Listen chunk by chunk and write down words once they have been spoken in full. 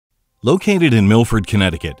Located in Milford,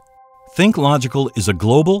 Connecticut, Thinklogical is a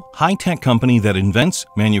global, high-tech company that invents,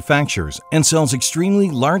 manufactures, and sells extremely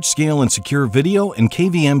large-scale and secure video and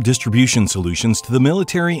KVM distribution solutions to the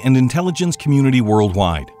military and intelligence community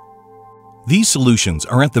worldwide. These solutions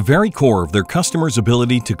are at the very core of their customers'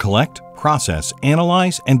 ability to collect, process,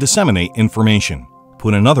 analyze, and disseminate information.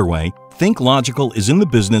 Put another way, Thinklogical is in the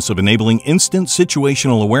business of enabling instant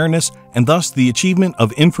situational awareness and thus the achievement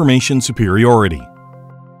of information superiority.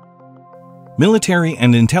 Military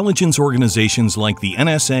and intelligence organizations like the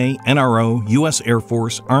NSA, NRO, U.S. Air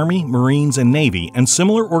Force, Army, Marines, and Navy, and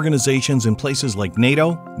similar organizations in places like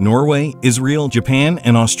NATO, Norway, Israel, Japan,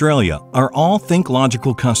 and Australia are all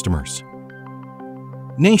Thinklogical customers.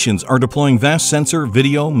 Nations are deploying vast sensor,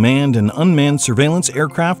 video, manned, and unmanned surveillance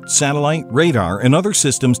aircraft, satellite, radar, and other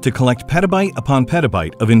systems to collect petabyte upon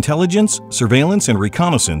petabyte of intelligence, surveillance, and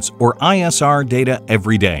reconnaissance, or ISR, data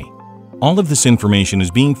every day. All of this information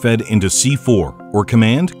is being fed into C4, or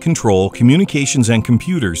Command, Control, Communications, and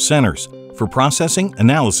Computers centers for processing,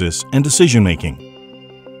 analysis, and decision-making.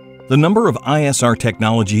 The number of ISR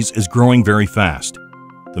technologies is growing very fast.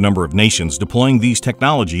 The number of nations deploying these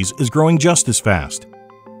technologies is growing just as fast.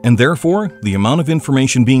 And therefore, the amount of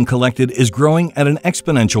information being collected is growing at an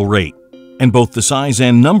exponential rate. And both the size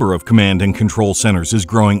and number of command and control centers is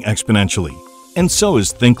growing exponentially. And so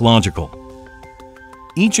is Thinklogical.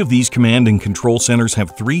 Each of these command and control centers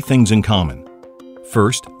have three things in common.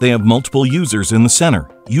 First, they have multiple users in the center,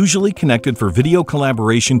 usually connected for video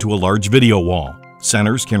collaboration to a large video wall.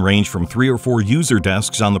 Centers can range from 3 or 4 user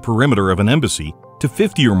desks on the perimeter of an embassy to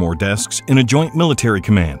 50 or more desks in a joint military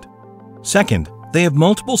command. Second, they have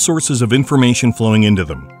multiple sources of information flowing into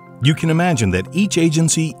them. You can imagine that each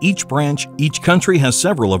agency, each branch, each country has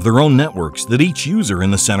several of their own networks that each user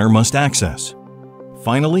in the center must access.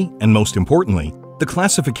 Finally, and most importantly, the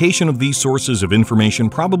classification of these sources of information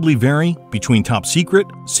probably vary between top secret,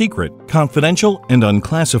 secret, confidential, and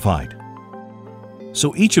unclassified.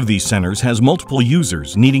 So each of these centers has multiple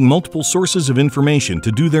users needing multiple sources of information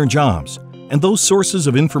to do their jobs, and those sources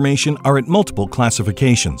of information are at multiple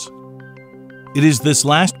classifications. It is this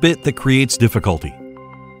last bit that creates difficulty.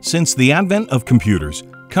 Since the advent of computers,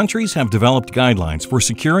 countries have developed guidelines for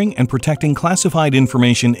securing and protecting classified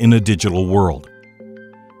information in a digital world.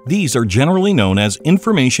 These are generally known as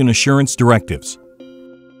Information Assurance Directives.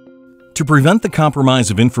 To prevent the compromise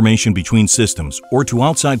of information between systems or to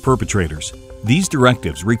outside perpetrators, these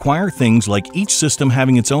directives require things like each system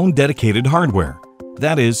having its own dedicated hardware,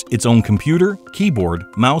 that is, its own computer, keyboard,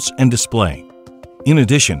 mouse, and display. In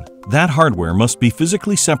addition, that hardware must be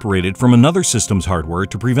physically separated from another system's hardware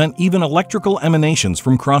to prevent even electrical emanations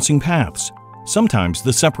from crossing paths. Sometimes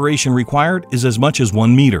the separation required is as much as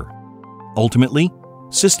 1 meter. Ultimately,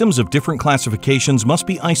 systems of different classifications must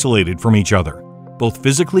be isolated from each other, both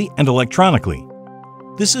physically and electronically.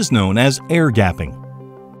 This is known as air gapping.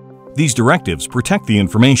 These directives protect the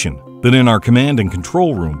information, but in our command and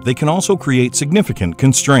control room, they can also create significant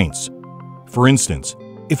constraints. For instance,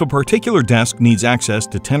 if a particular desk needs access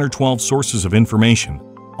to 10 or 12 sources of information,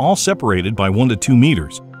 all separated by 1 to 2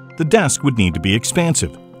 meters, the desk would need to be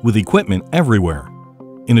expansive, with equipment everywhere.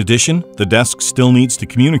 In addition, the desk still needs to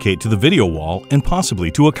communicate to the video wall and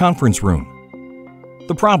possibly to a conference room.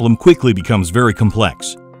 The problem quickly becomes very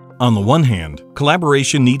complex. On the one hand,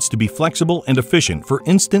 collaboration needs to be flexible and efficient for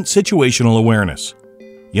instant situational awareness.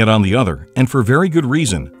 Yet on the other, and for very good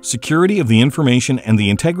reason, security of the information and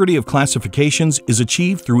the integrity of classifications is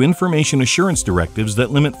achieved through information assurance directives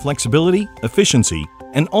that limit flexibility, efficiency,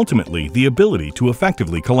 and ultimately the ability to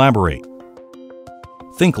effectively collaborate.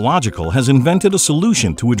 Thinklogical has invented a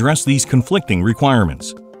solution to address these conflicting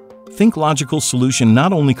requirements. Thinklogical's solution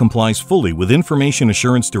not only complies fully with information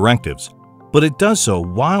assurance directives, but it does so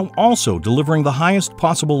while also delivering the highest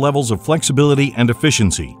possible levels of flexibility and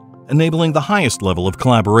efficiency, enabling the highest level of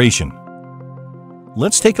collaboration.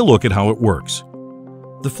 Let's take a look at how it works.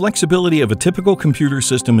 The flexibility of a typical computer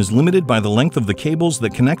system is limited by the length of the cables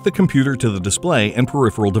that connect the computer to the display and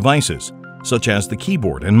peripheral devices, such as the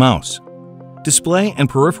keyboard and mouse. Display and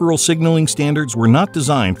peripheral signaling standards were not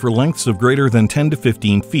designed for lengths of greater than 10 to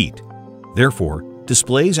 15 feet. Therefore,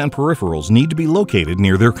 displays and peripherals need to be located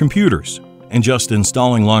near their computers, and just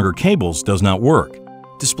installing longer cables does not work.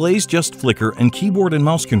 Displays just flicker and keyboard and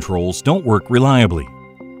mouse controls don't work reliably.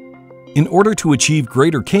 In order to achieve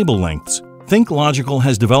greater cable lengths, Thinklogical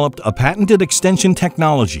has developed a patented extension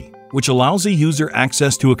technology which allows a user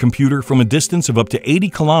access to a computer from a distance of up to 80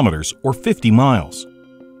 kilometers or 50 miles.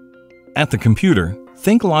 At the computer,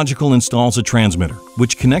 Thinklogical installs a transmitter,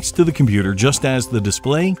 which connects to the computer just as the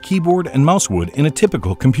display, keyboard, and mouse would in a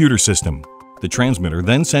typical computer system. The transmitter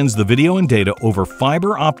then sends the video and data over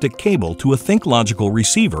fiber optic cable to a Thinklogical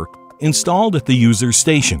receiver installed at the user's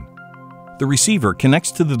station. The receiver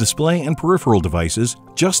connects to the display and peripheral devices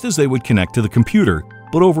just as they would connect to the computer,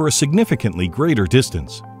 but over a significantly greater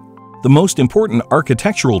distance. The most important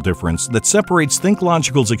architectural difference that separates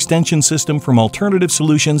Thinklogical's extension system from alternative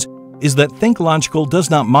solutions is that Thinklogical does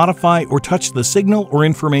not modify or touch the signal or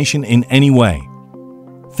information in any way.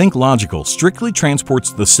 Thinklogical strictly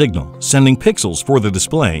transports the signal, sending pixels for the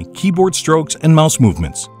display, keyboard strokes, and mouse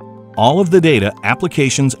movements. All of the data,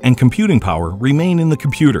 applications, and computing power remain in the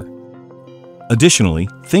computer. Additionally,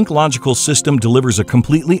 Thinklogical's system delivers a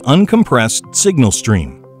completely uncompressed signal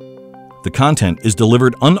stream. The content is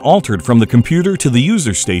delivered unaltered from the computer to the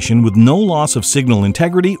user station with no loss of signal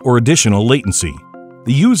integrity or additional latency.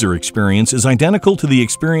 The user experience is identical to the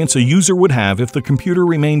experience a user would have if the computer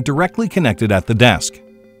remained directly connected at the desk.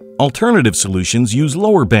 Alternative solutions use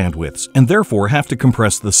lower bandwidths and therefore have to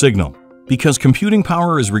compress the signal. Because computing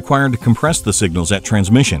power is required to compress the signals at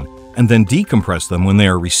transmission and then decompress them when they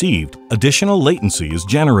are received, additional latency is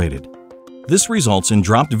generated. This results in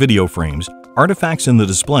dropped video frames, artifacts in the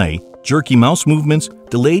display, jerky mouse movements,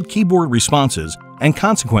 delayed keyboard responses, and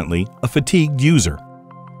consequently, a fatigued user.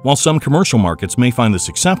 While some commercial markets may find this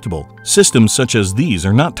acceptable, systems such as these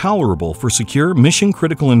are not tolerable for secure,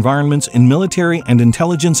 mission-critical environments in military and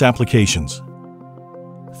intelligence applications.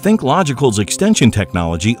 Thinklogical's extension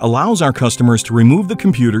technology allows our customers to remove the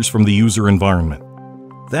computers from the user environment.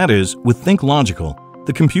 That is, with Thinklogical,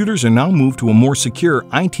 the computers are now moved to a more secure,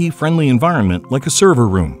 IT-friendly environment like a server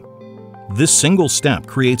room. This single step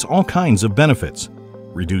creates all kinds of benefits: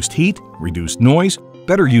 reduced heat, reduced noise,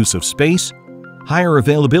 better use of space, higher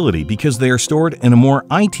availability because they are stored in a more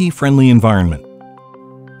IT-friendly environment.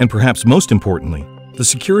 And perhaps most importantly, the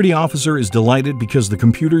security officer is delighted because the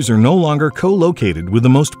computers are no longer co-located with the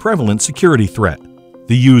most prevalent security threat,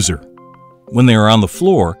 the user. When they are on the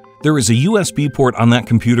floor, there is a USB port on that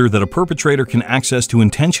computer that a perpetrator can access to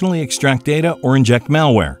intentionally extract data or inject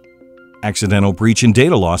malware. Accidental breach and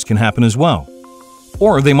data loss can happen as well.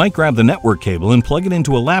 Or they might grab the network cable and plug it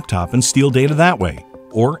into a laptop and steal data that way.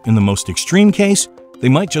 Or, in the most extreme case, they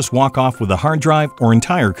might just walk off with a hard drive or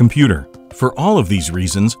entire computer. For all of these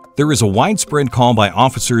reasons, there is a widespread call by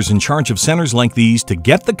officers in charge of centers like these to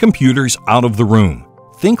get the computers out of the room.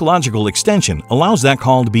 Thinklogical Extension allows that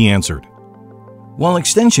call to be answered. While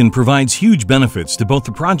Extension provides huge benefits to both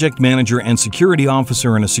the project manager and security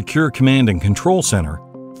officer in a secure command and control center,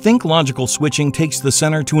 Thinklogical switching takes the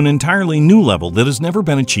center to an entirely new level that has never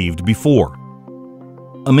been achieved before.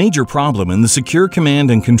 A major problem in the secure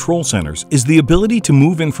command and control centers is the ability to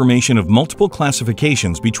move information of multiple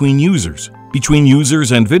classifications between users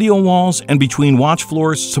and video walls, and between watch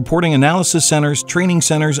floors, supporting analysis centers, training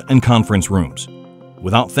centers, and conference rooms.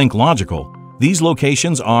 Without Thinklogical, these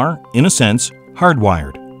locations are, in a sense,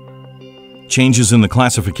 hardwired. Changes in the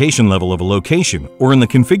classification level of a location or in the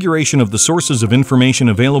configuration of the sources of information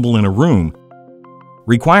available in a room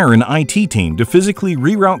require an IT team to physically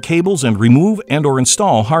reroute cables and remove and/or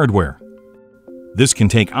install hardware. This can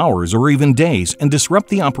take hours or even days and disrupt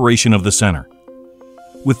the operation of the center.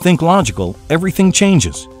 With Thinklogical, everything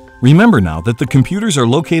changes. Remember now that the computers are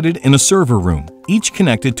located in a server room, each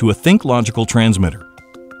connected to a Thinklogical transmitter.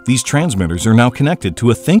 These transmitters are now connected to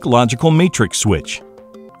a Thinklogical matrix switch.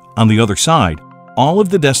 On the other side, all of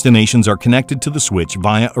the destinations are connected to the switch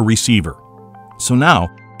via a receiver. So now,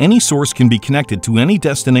 any source can be connected to any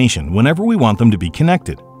destination whenever we want them to be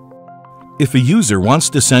connected. If a user wants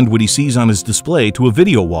to send what he sees on his display to a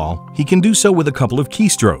video wall, he can do so with a couple of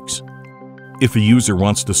keystrokes. If a user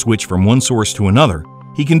wants to switch from one source to another,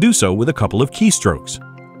 he can do so with a couple of keystrokes.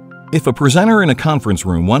 If a presenter in a conference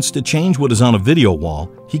room wants to change what is on a video wall,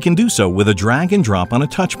 he can do so with a drag and drop on a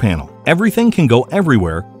touch panel. Everything can go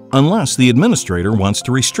everywhere unless the administrator wants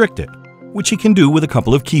to restrict it, which he can do with a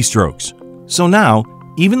couple of keystrokes. So now,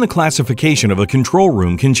 even the classification of a control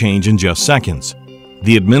room can change in just seconds.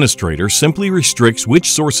 The administrator simply restricts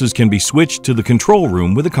which sources can be switched to the control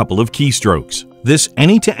room with a couple of keystrokes. This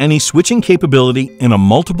any-to-any switching capability in a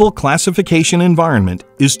multiple classification environment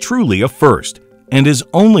is truly a first and is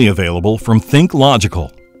only available from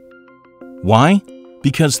Thinklogical. Why?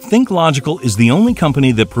 Because Thinklogical is the only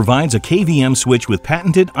company that provides a KVM switch with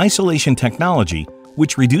patented isolation technology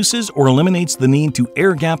which reduces or eliminates the need to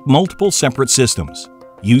air-gap multiple separate systems.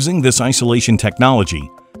 Using this isolation technology,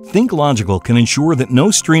 Thinklogical can ensure that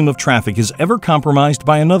no stream of traffic is ever compromised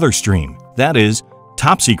by another stream. That is,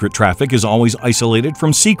 top secret traffic is always isolated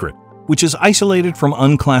from secret, which is isolated from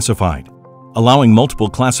unclassified. Allowing multiple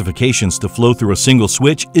classifications to flow through a single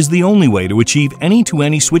switch is the only way to achieve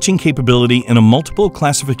any-to-any switching capability in a multiple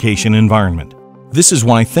classification environment. This is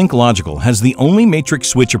why Thinklogical has the only matrix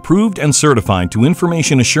switch approved and certified to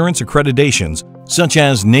information assurance accreditations such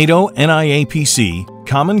as NATO NIAPC,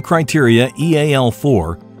 Common Criteria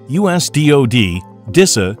EAL4, US DoD,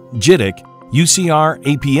 DISA, JITC, UCR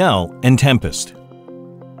APL, and TEMPEST.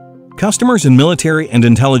 Customers in military and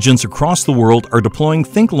intelligence across the world are deploying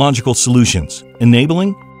Thinklogical solutions,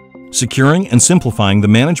 enabling, securing, and simplifying the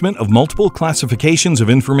management of multiple classifications of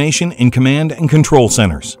information in command and control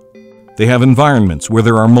centers. They have environments where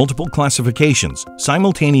there are multiple classifications,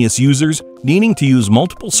 simultaneous users needing to use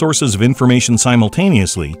multiple sources of information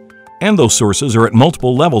simultaneously, and those sources are at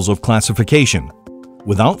multiple levels of classification.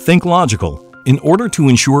 Without Thinklogical, in order to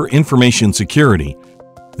ensure information security,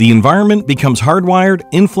 the environment becomes hardwired,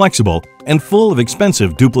 inflexible, and full of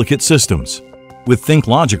expensive duplicate systems. With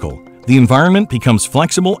Thinklogical, the environment becomes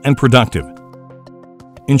flexible and productive,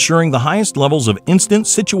 ensuring the highest levels of instant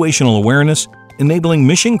situational awareness, enabling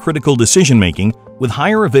mission-critical decision-making with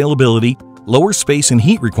higher availability, lower space and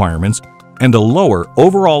heat requirements, and a lower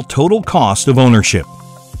overall total cost of ownership.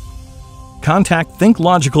 Contact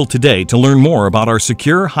Thinklogical today to learn more about our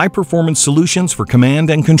secure, high-performance solutions for command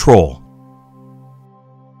and control.